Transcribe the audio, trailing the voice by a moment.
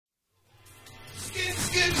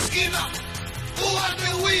skin up. Who had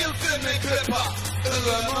the wheel for me clipper? Who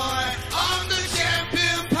am I? I'm the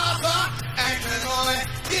champion papa. And can I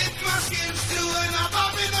get my skins to and I'm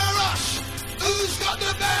up in a rush? Who's got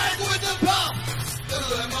the bag with the puff? Who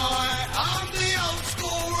am I? I'm the old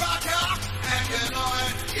school rocker. And can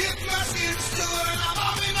I get my skins to and I'm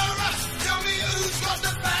up in a rush? Tell me who's got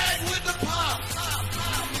the bag with the puff?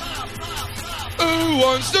 Who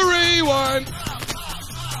wants to rewind?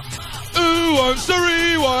 Who wants to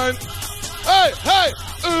rewind? Hey, hey!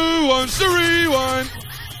 Who wants to rewind?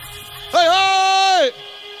 Hey, hey!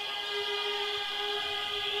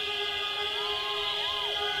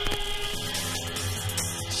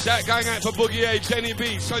 Shout going out for Boogie A, Jenny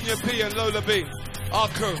B, Sonia P and Lola B. Our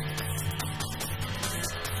crew.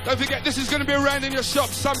 Don't forget, this is going to be around in your shop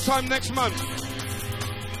sometime next month.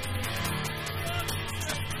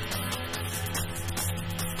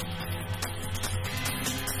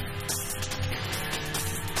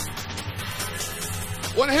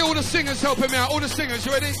 Want to hear all the singers help him out? All the singers,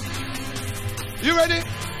 you ready? You ready?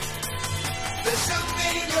 There's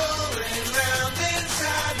something going round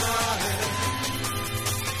inside my head.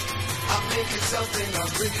 I'm making something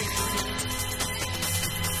unreal.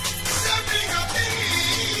 Something I feel.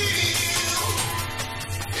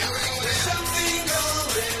 There's something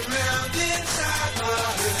going round inside my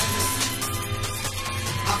head.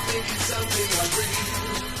 I'm thinking something unreal.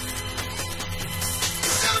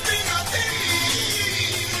 Something I feel.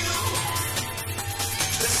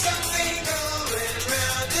 There's something going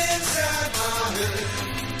round inside my head.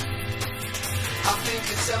 I'm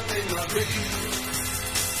thinking something unreal.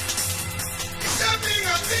 Something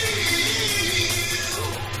I feel.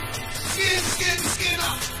 Skin, skin, skin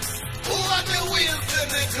up. Who had the wheel for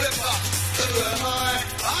me clipper? Who am I?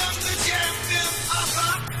 I'm the champion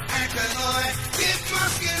upper. And can I get my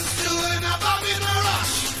skins to and I'm up in a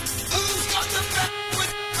rush? Who's got the back with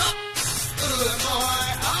the cup? Who am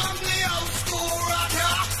I? I'm the old school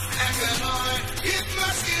rocker. And can I get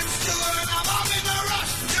my skins to and I'm up in a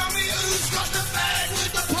rush? Tell me who's got the bag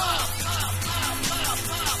with the puff?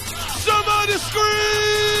 Somebody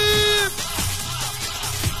scream!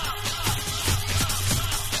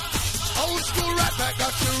 Old school rap that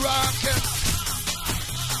got you rockin'.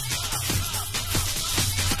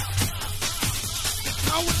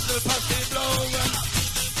 Now whistle pussy blowin'.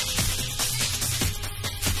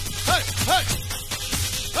 Hey, hey!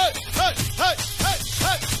 Hey, hey, hey, hey,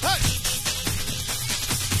 hey, hey!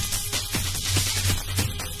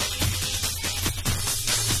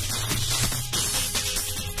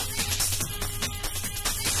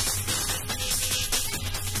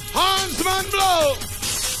 Handsman blow!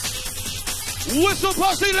 Whistle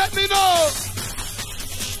posse, let me know!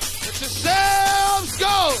 Let yourselves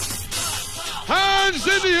go! Hands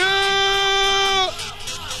in the air!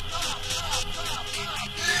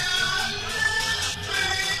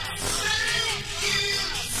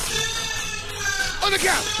 On the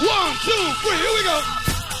count, 1, 2, 3, here we go!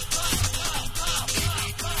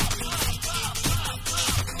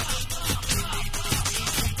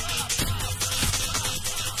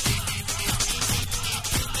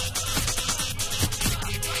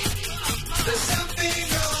 There's something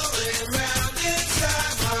going round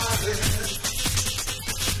inside my head.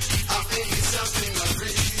 I'm thinking something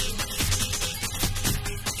unreal.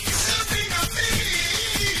 Something I feel.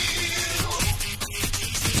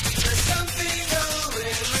 There's something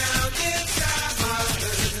going round inside my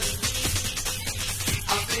head.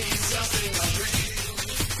 I'm thinking something unreal.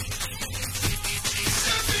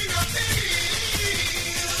 Something I feel.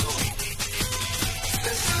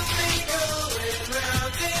 There's something going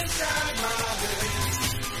round inside my head.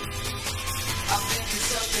 I'm thinking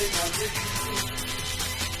something unreal.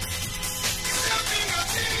 Something I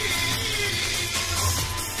feel.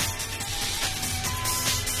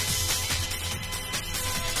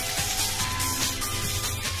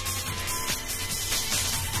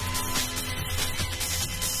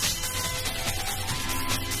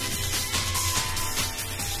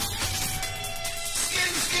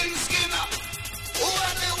 Skin, skin, skin up. Who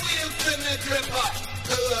had the wheel for me clipper?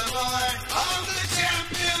 Who am I? I'm the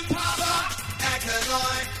champion papa. And can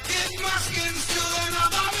I get my skins to and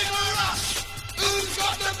I'm up in a rush? Who's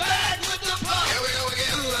got the bag with the puff? Here we go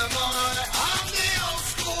again. Who am I? I'm the old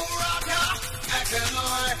school rocker. And can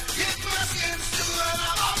I get my skins to and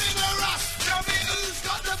I'm up in a rush? Tell me who's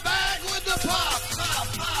got the bag with the puff?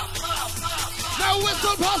 Now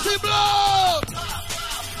whistle posse blow!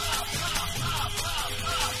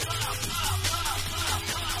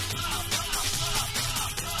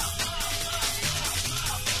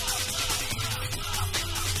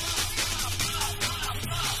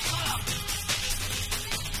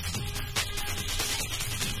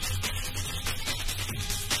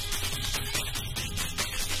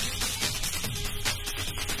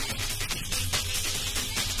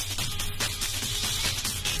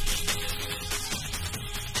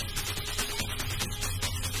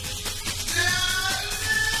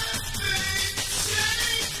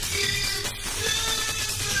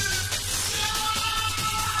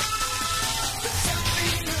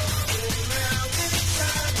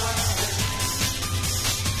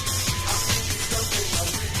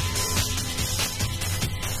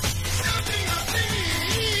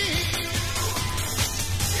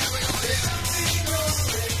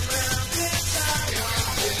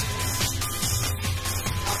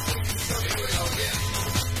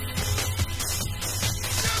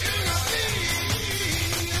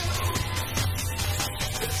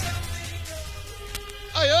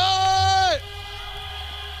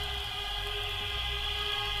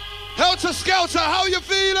 Skelter, how you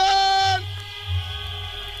feeling?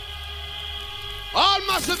 All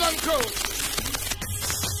massive and crew.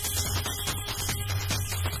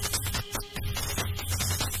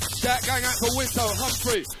 Shout going out for Winter,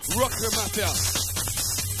 Humphrey, Rocker Mafia.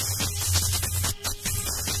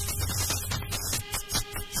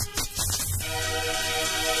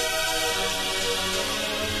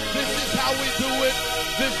 This is how we do it.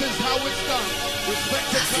 This is how it's done. Respect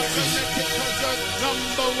the concert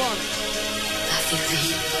number one.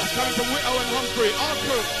 That's coming from Whittle and Humphrey. All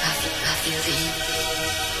crew. I feel the heat.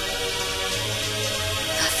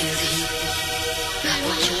 I feel the heat. I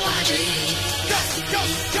want your body. Go, go,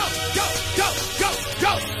 go, go, go, go,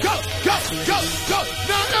 go, go, go, go, go.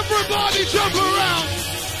 Now everybody jump around.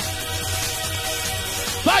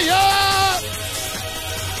 Fire!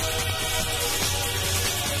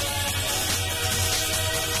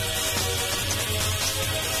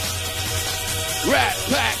 Rat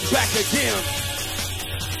Pack back again.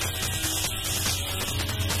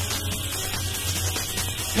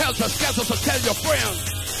 Helter Skelter, so tell your friends.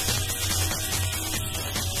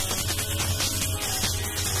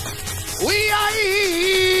 We are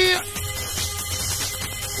here.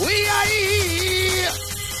 We are here.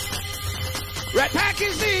 Rat Pack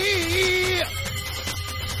is here.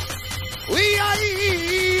 We are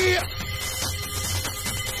here.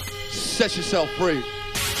 Set yourself free.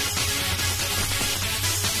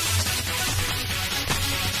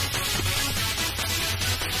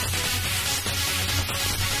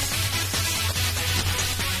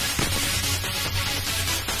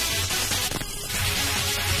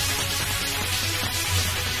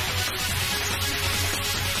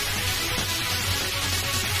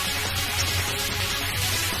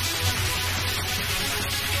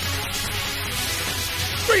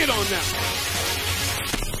 Bring it on now.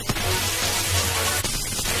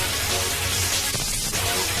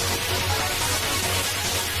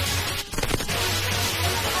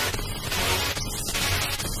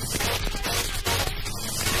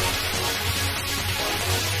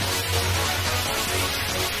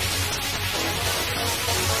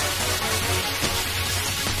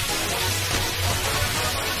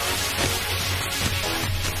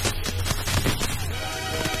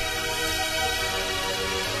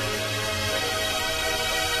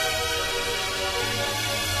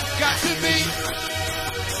 Got to be,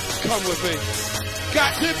 come with me.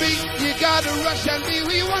 Got to be, you gotta rush and be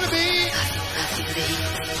who you wanna be. I feel the heat.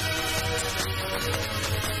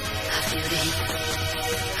 I feel the heat.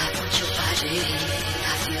 I want your body.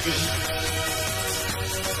 I feel the heat.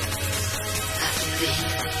 I feel the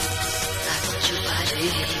heat. I want your body.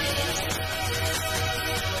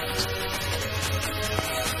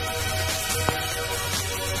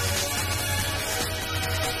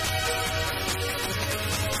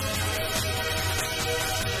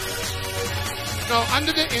 Now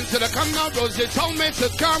under the internet, come now, Rosie told me to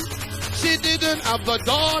come. She didn't have a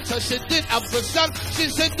daughter, she did have a son. She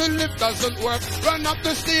said the lift doesn't work, run up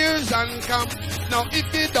the stairs and come. Now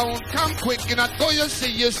if you don't come quick enough, go you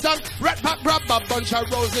see your son. Rat Pack grab a bunch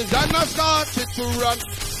of roses and I started to run.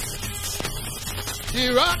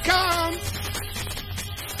 Here I come.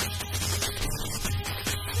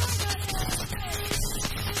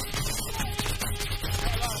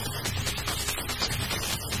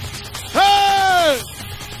 Hey!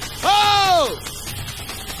 Oh!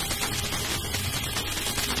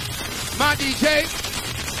 My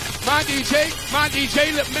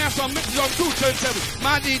DJ, lip master mixes on 2 turntables.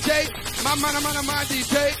 My DJ, my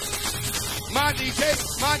DJ.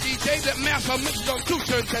 My DJ, lip master mixes on 2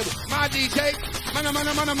 turntables. My DJ,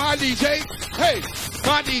 my DJ. Hey,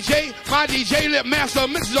 my DJ, lip master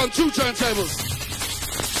mixes on 2 turntables.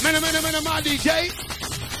 My DJ.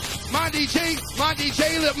 My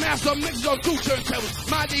DJ, lip master mixes on 2 turntables.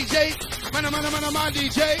 My DJ,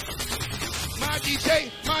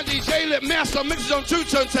 my DJ, lip master mixes on 2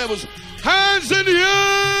 turntables. Hands in the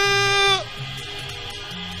air!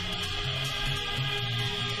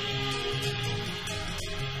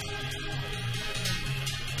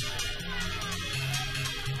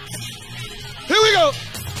 Here we go.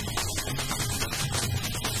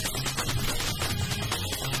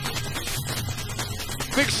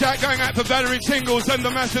 Big shout going out for Valerie Tingles and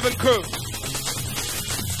the Massive and crew.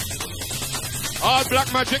 All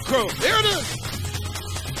Black Magic crew. Here it is.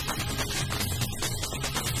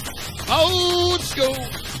 Old school.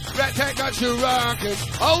 Rat Pack got you rocking.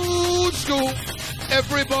 Old school.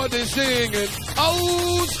 Everybody singing.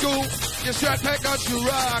 Old school. Yes, Rat Pack got you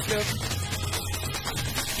rocking.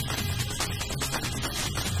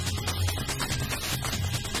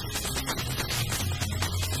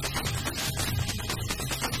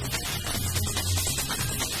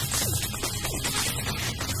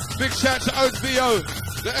 Big shout to OBO,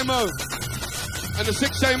 the MO, and the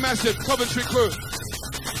 6A Massive Coventry crew.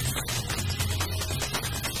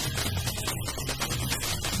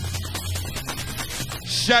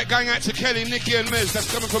 Shout going out to Kelly, Nikki and Miz,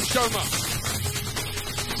 that's coming from Shoma.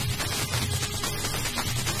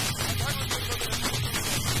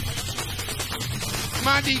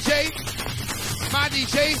 My DJ,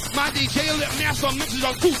 let me have some mixes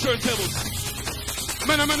on 2 turntables.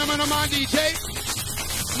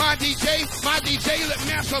 My DJ, let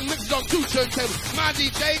me have some mixes on 2 turntables. My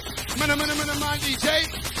DJ,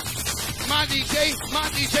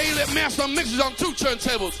 let me have some mixes on 2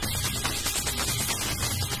 turntables.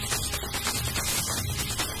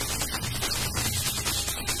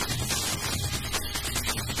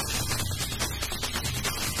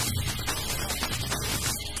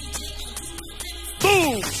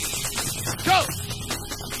 Boom! Go!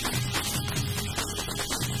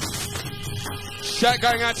 Shout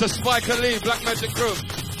going out to Spiker Lee, Black Magic Crew.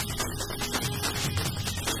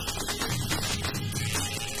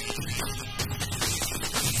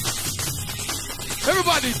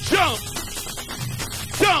 Everybody jump!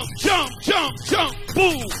 Jump, jump, jump, jump!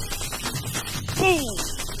 Boom! Boom!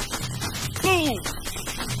 Boom!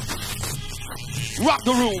 Rock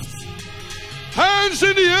the room! Hands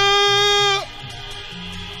in the air!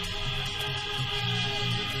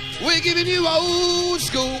 We're giving you old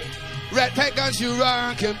school. Rat Pack got you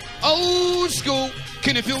rockin'. Old school.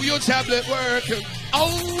 Can you feel your tablet working?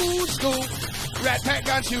 Old school. Rat Pack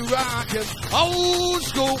got you rockin'. Old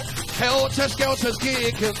school. Helter Skelter's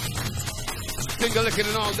kicking. Finger licking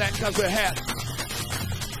and all that cause we're happy.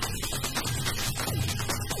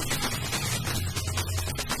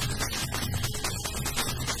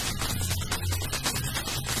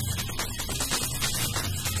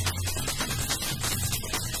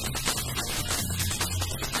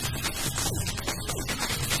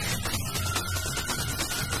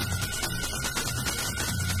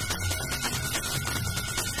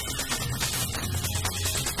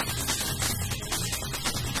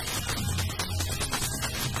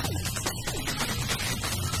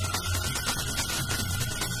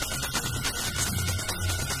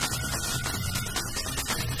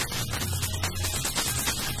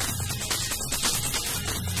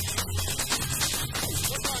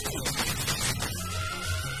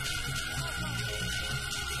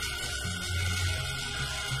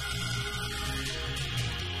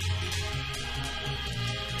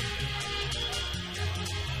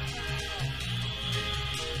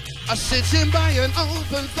 I'm sitting by an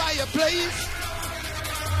open fireplace.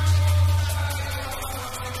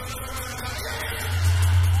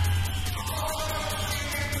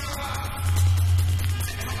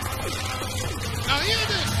 Now hear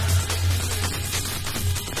this.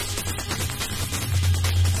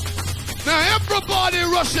 Now everybody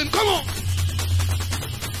rushing, come on.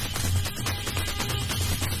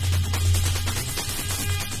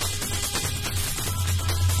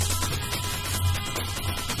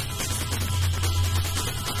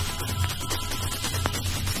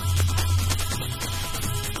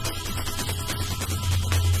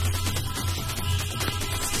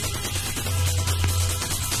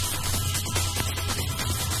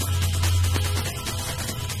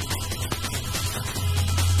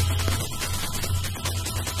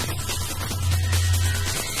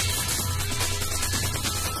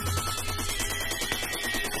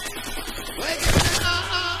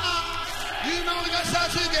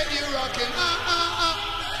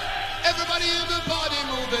 Everybody in the party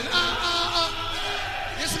moving,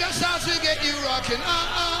 This got start to get you rocking,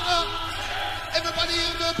 Everybody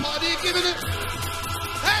in the party giving it.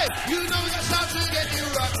 Hey, you know we got start to get you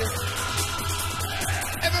rocking.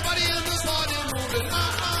 Everybody in the party moving,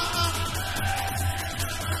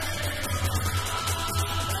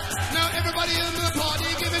 Now everybody in the party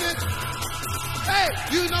giving it. Hey,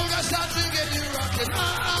 you know we got start to get you rocking,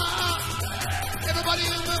 Everybody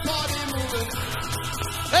in the party moving.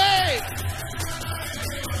 Hey!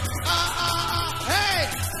 Hey!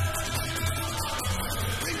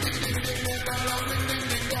 Ring, ding, ding, ding, ding, dong, ring, ding,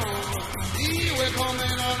 ding, dong. We're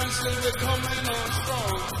coming on and still we're coming on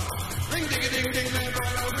strong. Ring, ding, ding, ding, ding,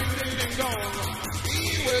 dong, ring, ding, ding, dong.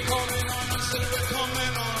 We're coming on and still we're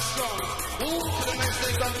coming on strong. Ooh, to the next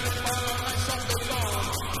day, done, and follow my song goes on.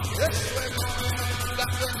 Yes, we're coming on and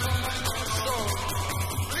that we're coming on strong.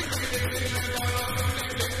 Ring, ding, ding, ding, ding, dong, ring,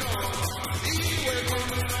 ding, ding, dong. We're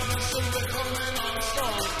coming on and still we're coming on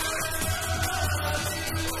strong.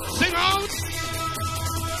 Sing out!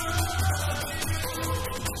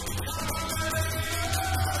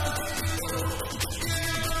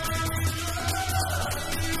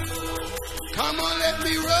 Come on, let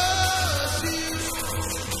me rush you.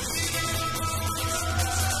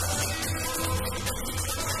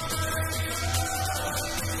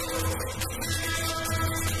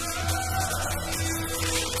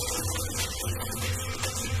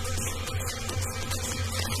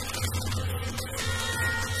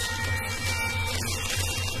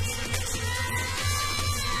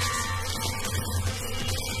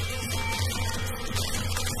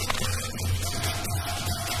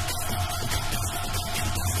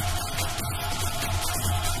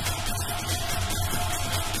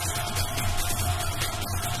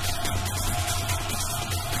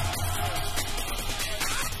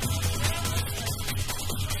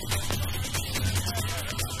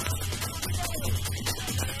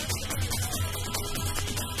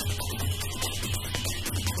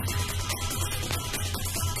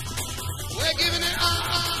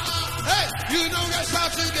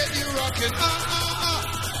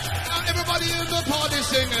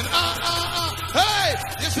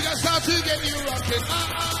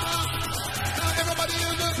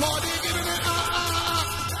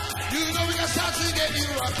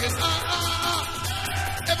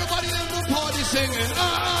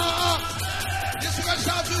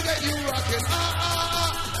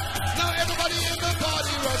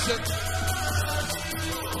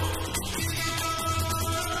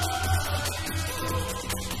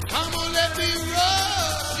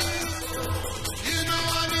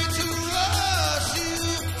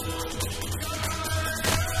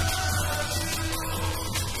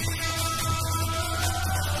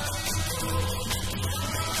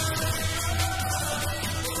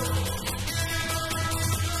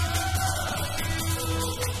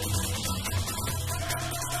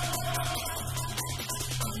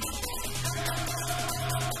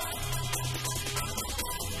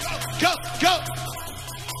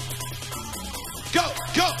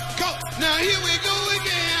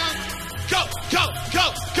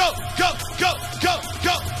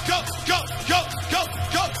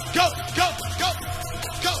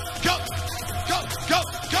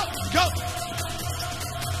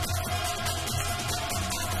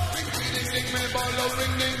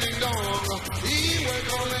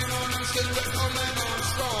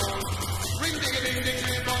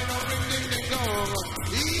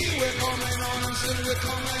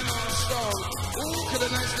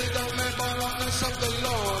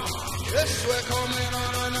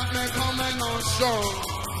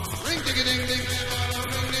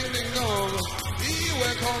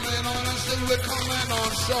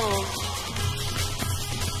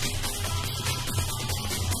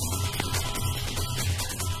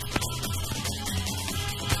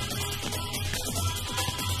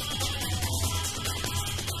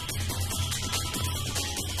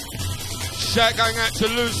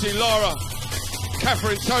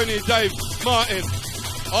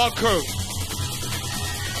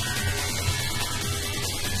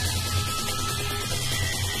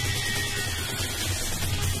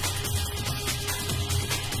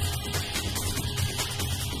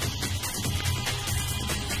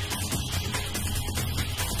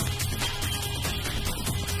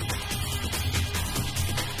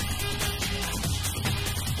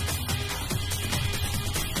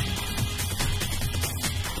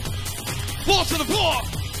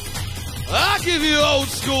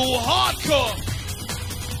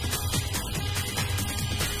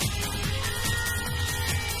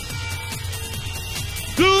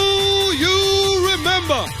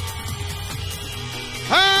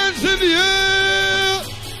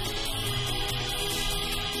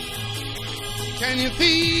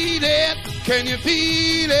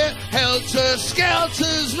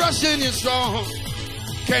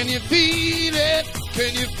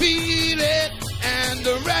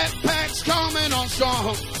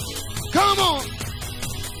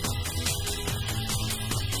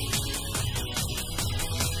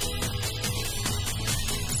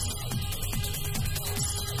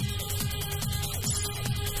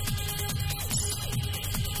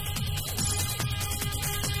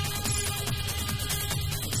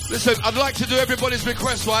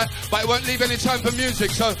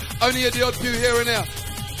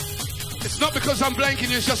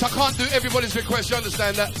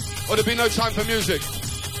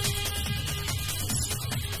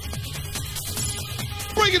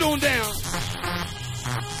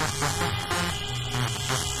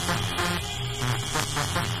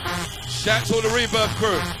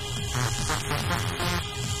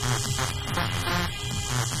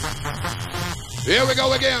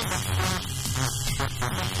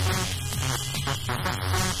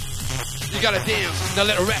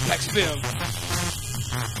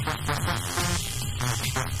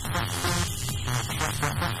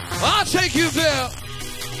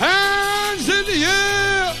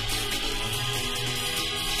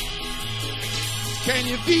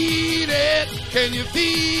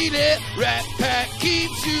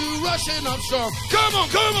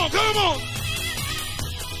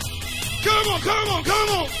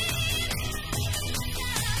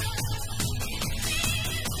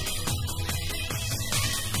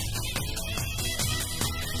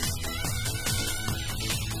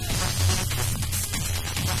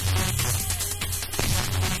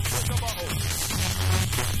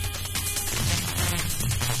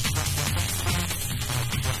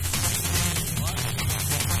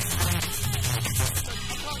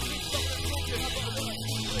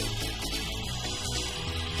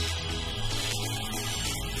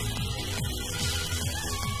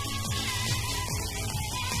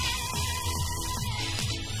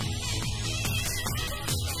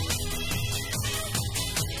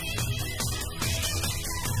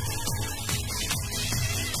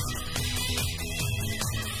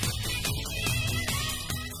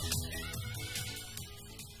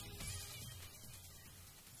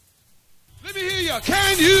 ya.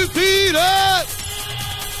 Can you beat it?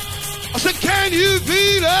 I said, can you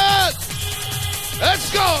beat it?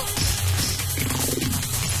 Let's go.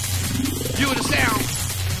 You are the sound.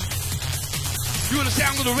 You are the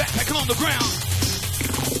sound of the rat pack on the ground.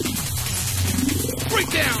 Break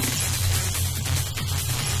down.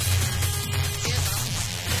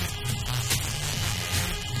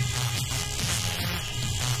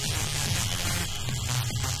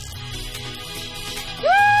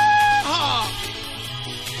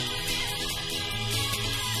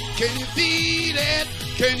 Can you beat it?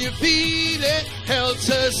 Can you beat it?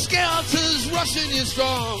 Helter Skelter's rushing you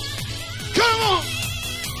strong. Come on!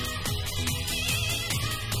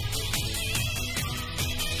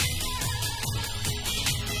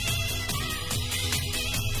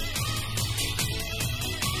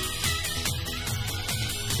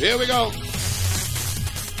 Here we go.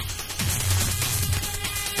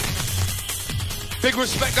 Big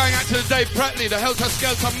respect going out to the Dave Pratley, the Helter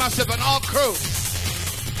Skelter Massive and our crew.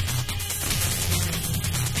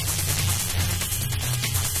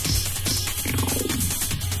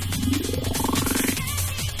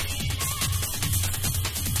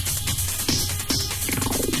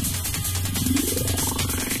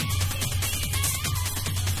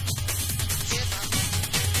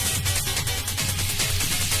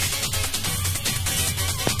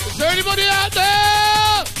 Is there anybody out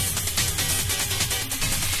there?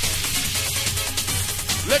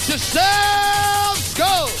 Let yourselves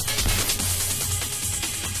go.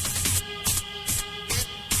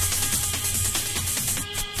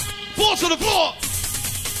 Fall to the floor.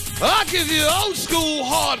 I'll give you old school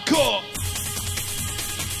hardcore.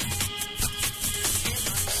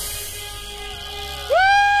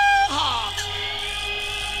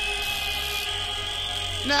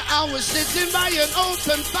 Now I was sitting by an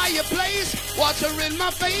open fireplace, watering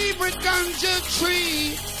my favorite ganja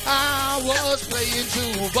tree. I was playing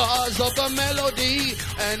 2 bars of a melody,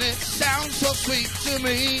 and it sounds so sweet to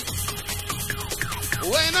me.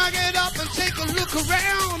 When I get up and take a look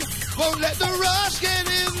around, won't let the rush get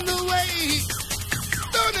in the way.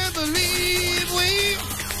 Don't ever leave me,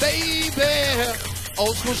 baby.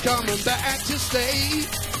 Old school's coming back to stay.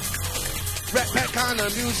 Rat pack kind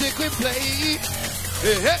of music we play.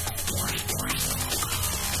 Hey, hey.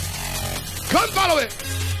 Come follow it.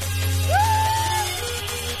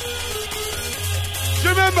 Do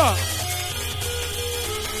you remember?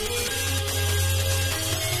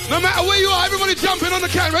 No matter where you are, everybody jumping on the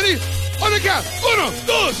count. Ready? On the count. 1,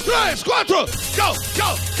 2, 3, 4. Go,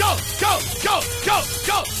 go, go, go, go, go,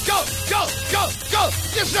 go, go, go, go, go.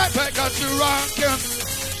 This rat pack got you rocking.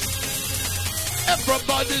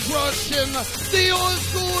 Everybody's rushing. The old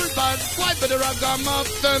school band, white but the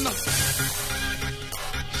ragamuffin.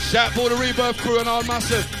 Shout for the Rebirth crew and all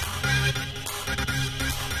massive.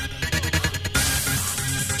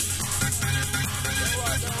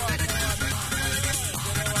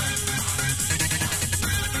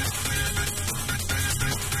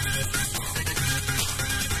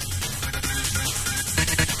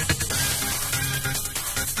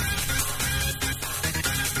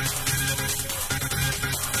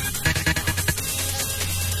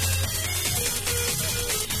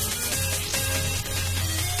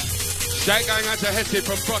 Shout going out to Hetty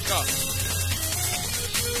from Broca.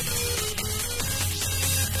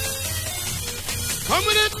 Come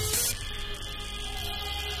with it.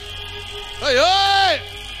 Hey, hey!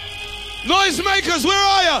 Noisemakers, where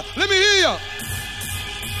are you? Let me hear you.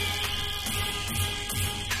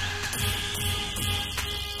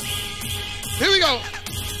 Here we go.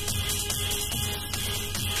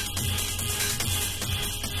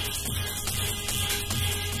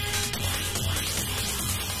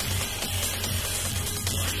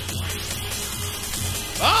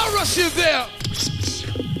 I'll rush you there.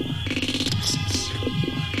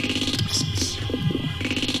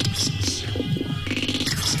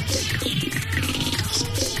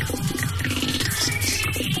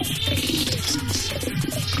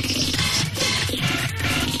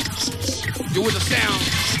 You with the sound.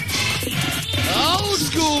 Old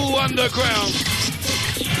school underground.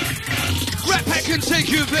 Rat Pack can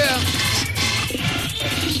take you there.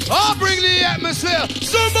 I'll bring the atmosphere.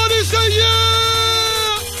 Somebody say yeah!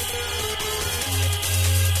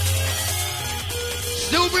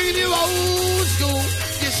 Still bringing you old school.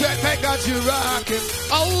 This Rat Pack got you rocking.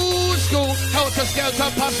 Old school. Helter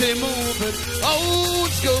Skelter posse moving.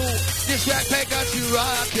 Old school. This Rat Pack got you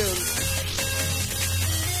rocking.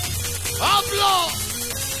 Upload.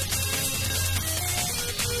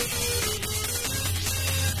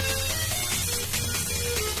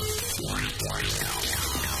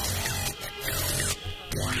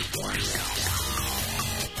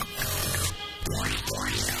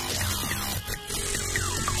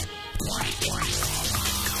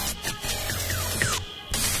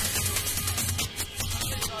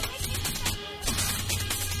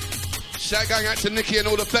 Shout going out to Nicky and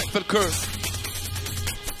all the Beckford crew.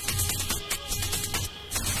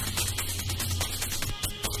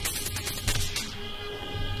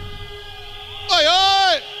 Oi,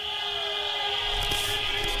 oi!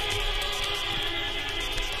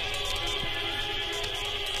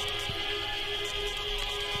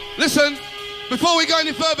 Listen, before we go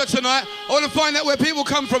any further tonight, I want to find out where people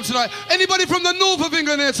come from tonight. Anybody from the north of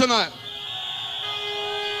England here tonight?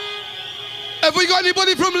 Have we got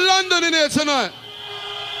anybody from London in here tonight?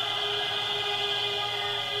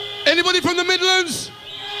 Anybody from the Midlands?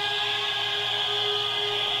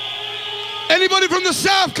 Anybody from the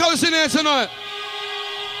South Coast in here tonight?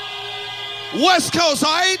 West Coast,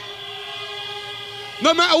 alright?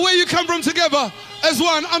 No matter where you come from together, as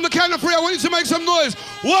one, on the count of three, I want you to make some noise.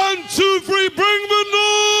 1, 2, 3, bring the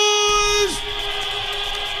noise!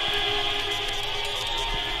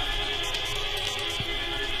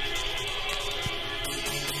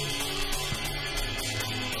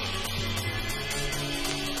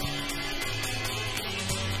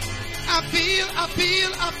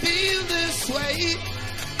 I feel this way.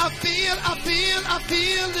 I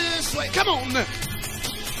feel this way. Come on now.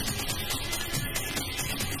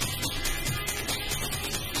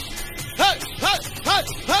 Hey, hey, hey,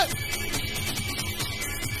 hey.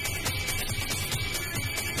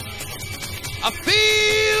 I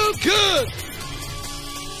feel good.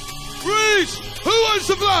 Reach. Who wants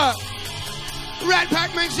to fly? Rat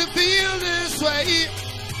Pack makes you feel this way.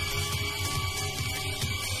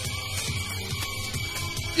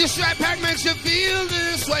 This Rat Pack makes you feel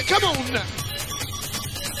this way. Come on now.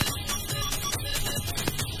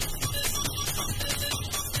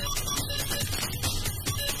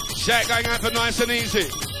 Shaq going out for nice and easy.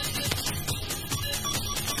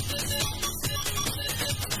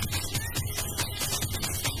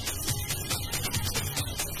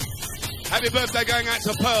 Happy birthday going out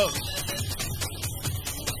to Pearl.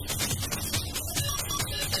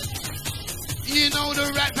 You know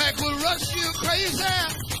the Rat Pack will rush you crazy.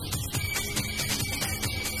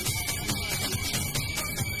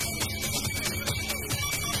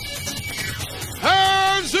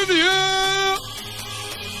 Hands in the air.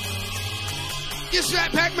 This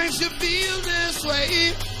Rat Pack makes you feel this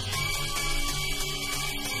way.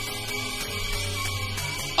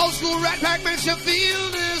 Old school Rat Pack makes you feel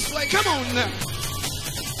this way. Come on now.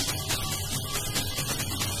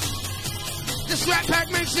 This Rat Pack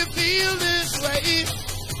makes you feel this way.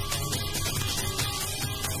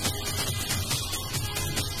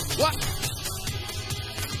 What?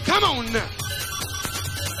 Come on now.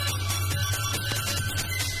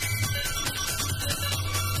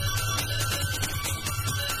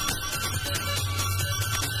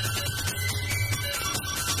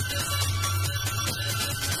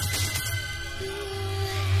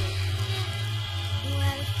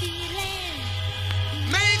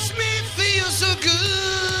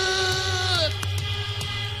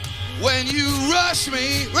 When you rush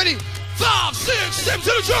me, ready? 5, 6, step to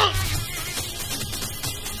the trunk.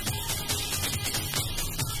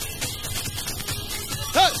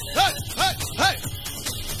 Hey, hey, hey, hey.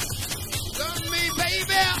 Love me,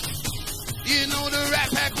 baby. You know the Rat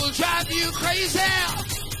Pack will drive you crazy.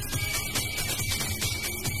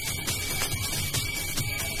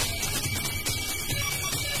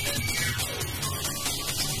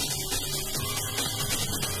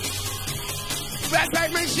 Rat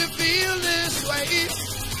Pack makes you feel this way.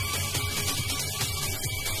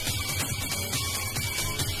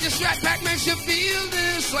 This Rat Pack makes you feel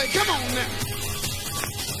this way. Come on now.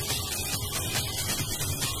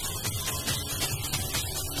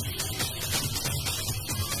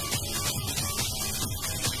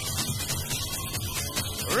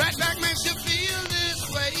 Rat Pack makes you feel this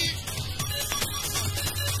way.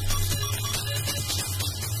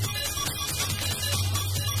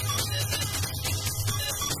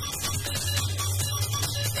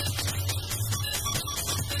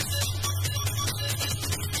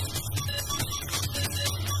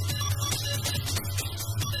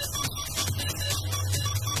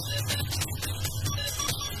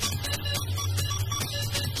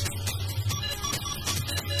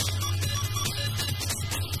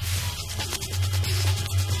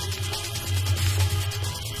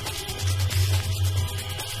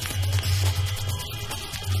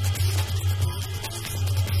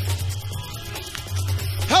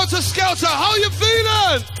 Helter Skelter, how you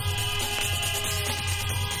feeling?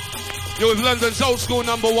 You're with London's old school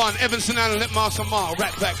 #1, Evanston and Litmaster Mar,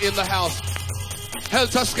 Rat Pack in the house.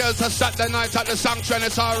 Helter Skelter, Saturday night at the Sanctuary,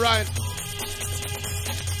 it's alright.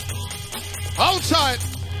 Hold tight.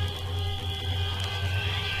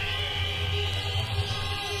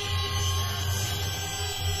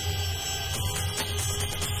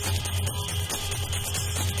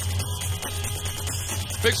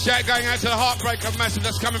 Big shout going out to the Heartbreaker Massive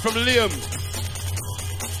that's coming from Liam.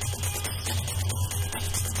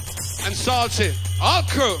 And Salty. All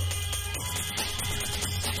crew.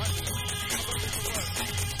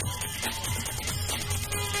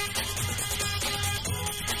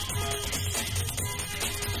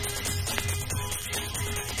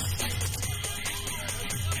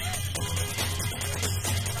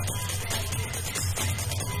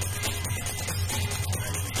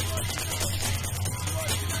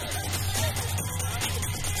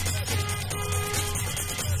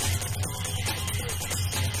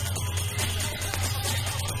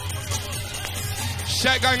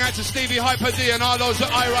 Shout going out to Stevie Hyper D and all those at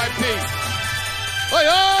RIP. Oi,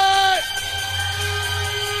 oi!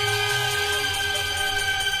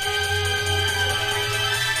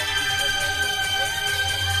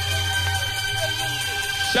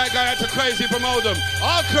 Shout going out to Crazy from Oldham.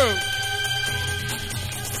 All crew.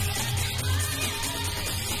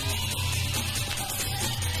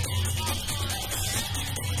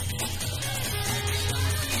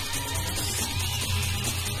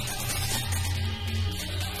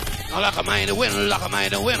 Now like a man to win, like a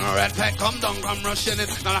man to win. Red pack, come down, come rushing in.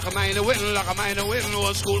 Now like a man to win, like a man to win.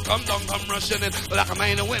 Old school, come down, come rushing in. Like a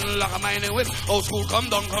man to win, like a man to win. Old school, come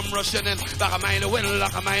down, come rushing in. Like a man to win,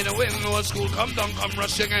 like a man to win. Old school, come down, come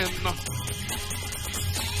rushing in.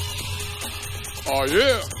 Oh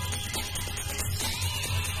yeah.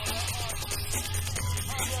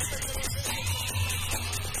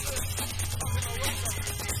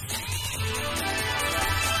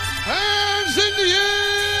 Hands in the air.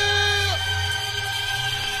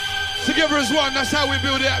 Together as one, that's how we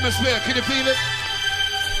build the atmosphere. Can you feel it?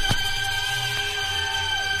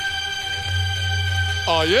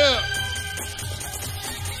 Oh yeah.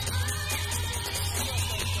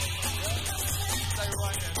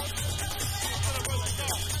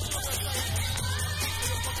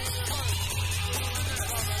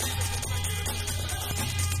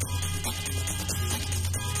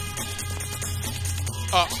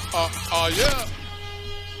 Oh yeah.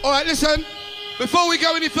 All right, listen. Before we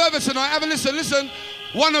go any further tonight, have a listen, listen.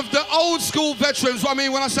 One of the old school veterans, what I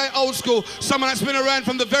mean when I say old school, someone that's been around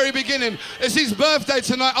from the very beginning, it's his birthday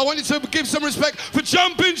tonight. I want you to give some respect for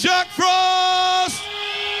Jumping Jack Frost!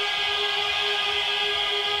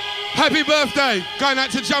 Happy birthday, going out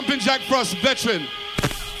to Jumping Jack Frost, veteran.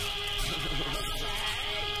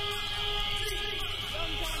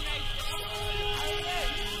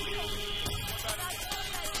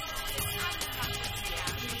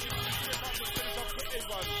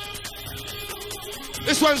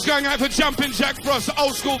 This one's going out for Jumping Jack Frost,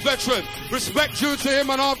 old school veteran. Respect due to him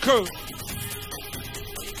and our crew.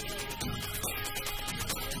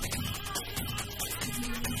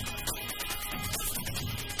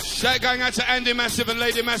 Shout going out to Andy Massive and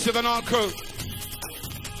Lady Massive and our crew.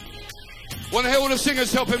 Want to hear all the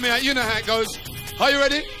singers helping me out? You know how it goes. Are you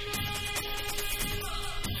ready?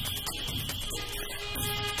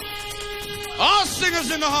 Our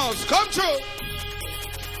singers in the house, come true.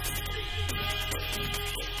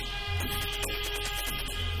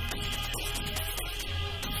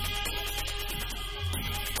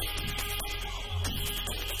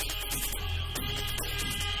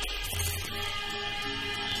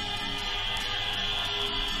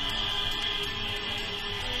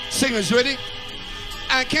 Singers ready?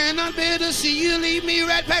 I cannot bear to see you leave me.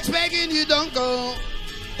 Rat packs begging you don't go.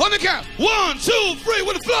 On the count. 1, 2, 3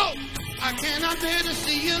 with the flow. I cannot bear to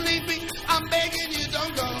see you leave me. I'm begging you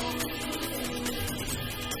don't go.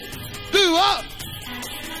 Do up.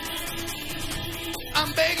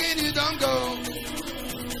 I'm begging you don't go.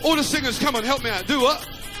 All the singers, come on, help me out. Do up.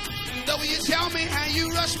 Though you tell me how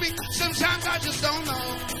you rush me, sometimes I just don't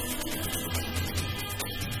know.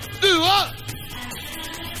 Do up.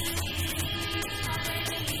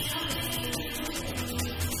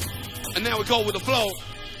 And now we go with the flow.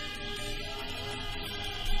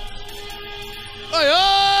 Hey,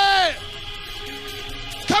 hey!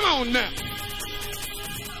 Come on now.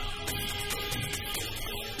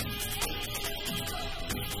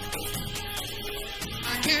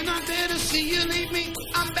 I cannot bear to see you leave me.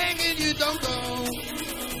 I'm begging you don't go.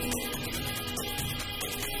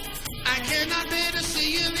 I cannot bear to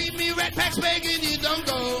see you leave me. Rat packs begging you don't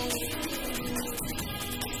go.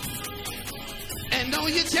 And though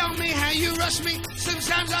you tell me how you rush me,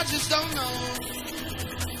 sometimes I just don't know.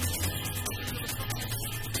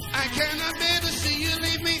 I cannot bear to see you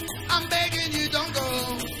leave me. I'm begging you don't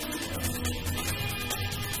go.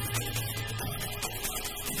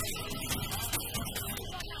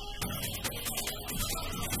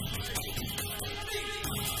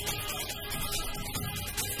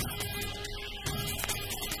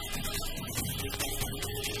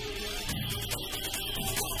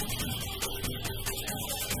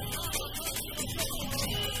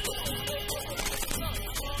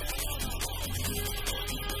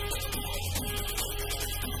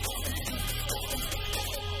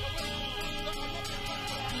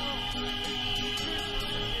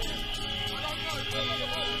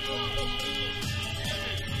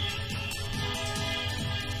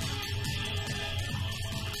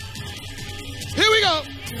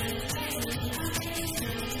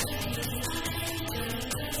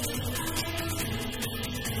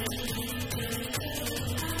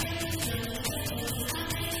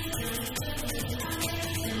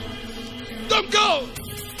 Don't go!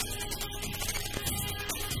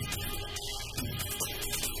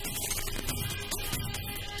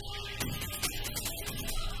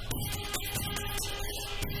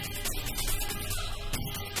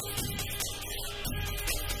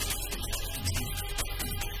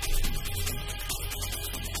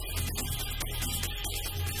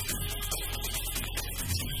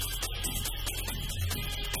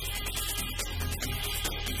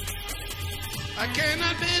 I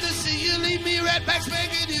cannot bear to see you leave me, Rat Pack's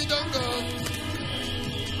begging you don't go.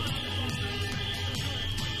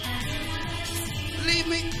 Leave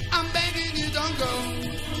me, I'm begging you don't go.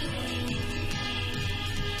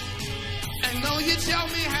 And though you tell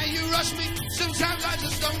me how you rush me, sometimes I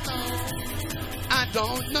just don't know. I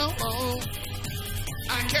don't know.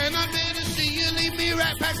 I cannot bear to see you leave me,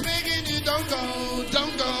 Rat Pack's begging you don't go.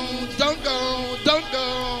 Don't go, don't go, don't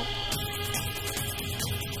go.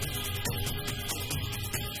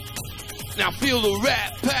 Now feel the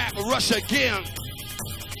Rat Pack rush again.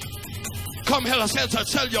 Come Helter Skelter,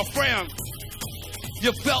 tell your friend.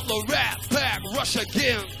 You felt the Rat Pack rush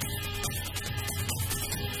again.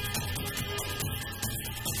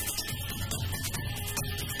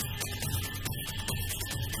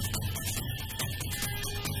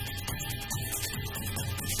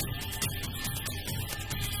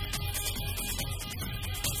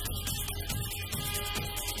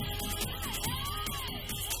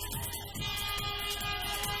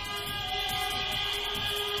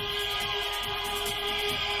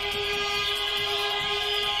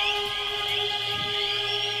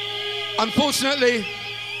 Unfortunately,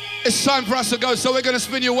 it's time for us to go, so we're going to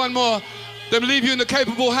spin you one more, then leave you in the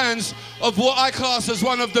capable hands of what I class as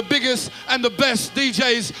one of the biggest and the best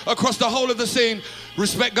DJs across the whole of the scene.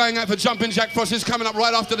 Respect going out for Jumpin' Jack Frost is coming up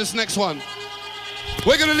right after this next one.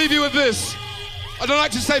 We're going to leave you with this. I'd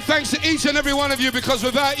like to say thanks to each and every one of you, because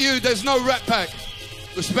without you, there's no Rat Pack.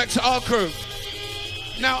 Respect to our crew.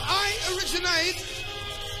 Now, I originate.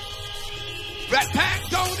 Rat Pack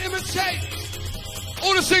don't imitate.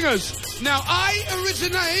 All the singers. Now I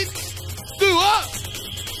originate. Do what?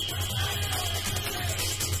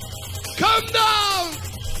 Come down.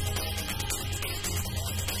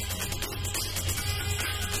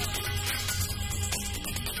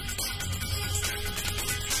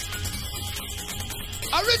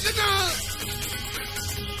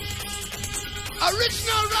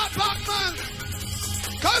 Original Rat Pack man.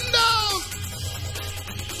 Come down.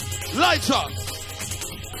 Lighter.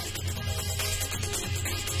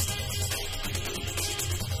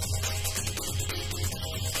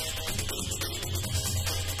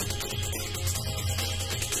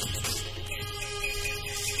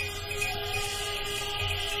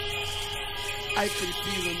 I can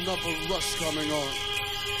feel another rush coming on.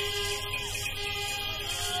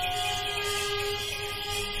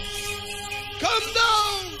 Come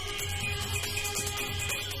down!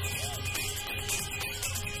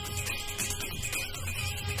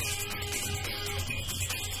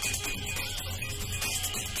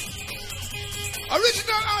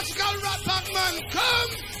 Original article Rat Pack man,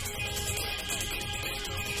 come!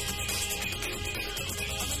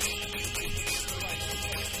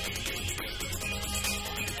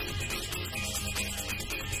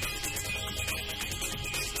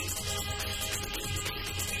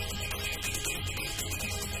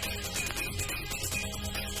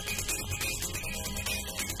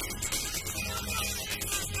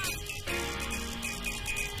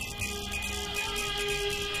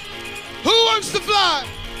 To fly.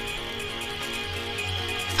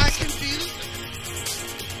 I can feel it.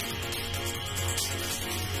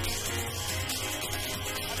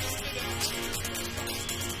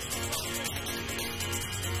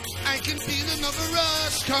 I can feel another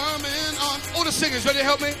rush coming on. All the singers, ready to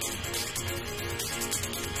help me?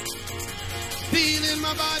 Feeling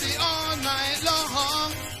my body all night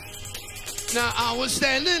long. Now I was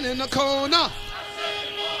standing in the corner.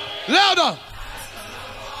 Louder!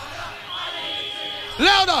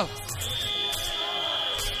 Louder!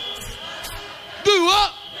 Do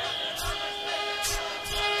what?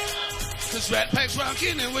 Cause Rat Pack's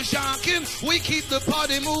rocking and we're shocking. We keep the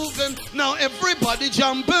party moving. Now everybody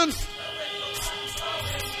jumping.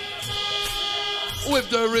 With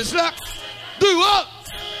the wrist lock. Do what?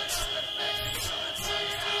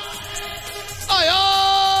 Aye,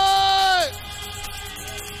 aye!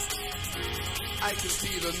 I can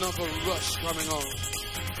feel another rush coming on.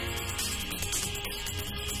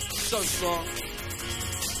 So strong.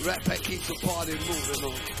 Rat Pack keeps the party moving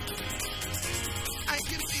on. I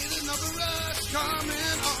can feel another rush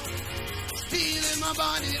coming on. Feeling my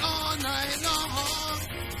body all night long.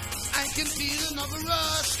 I can feel another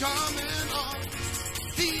rush coming on.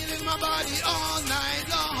 Feeling my body all night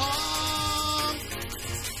long.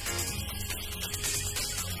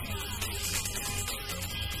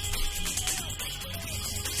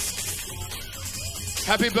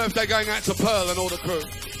 Happy birthday going out to Pearl and all the crew.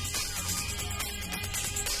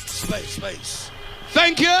 Space.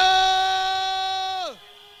 Thank you!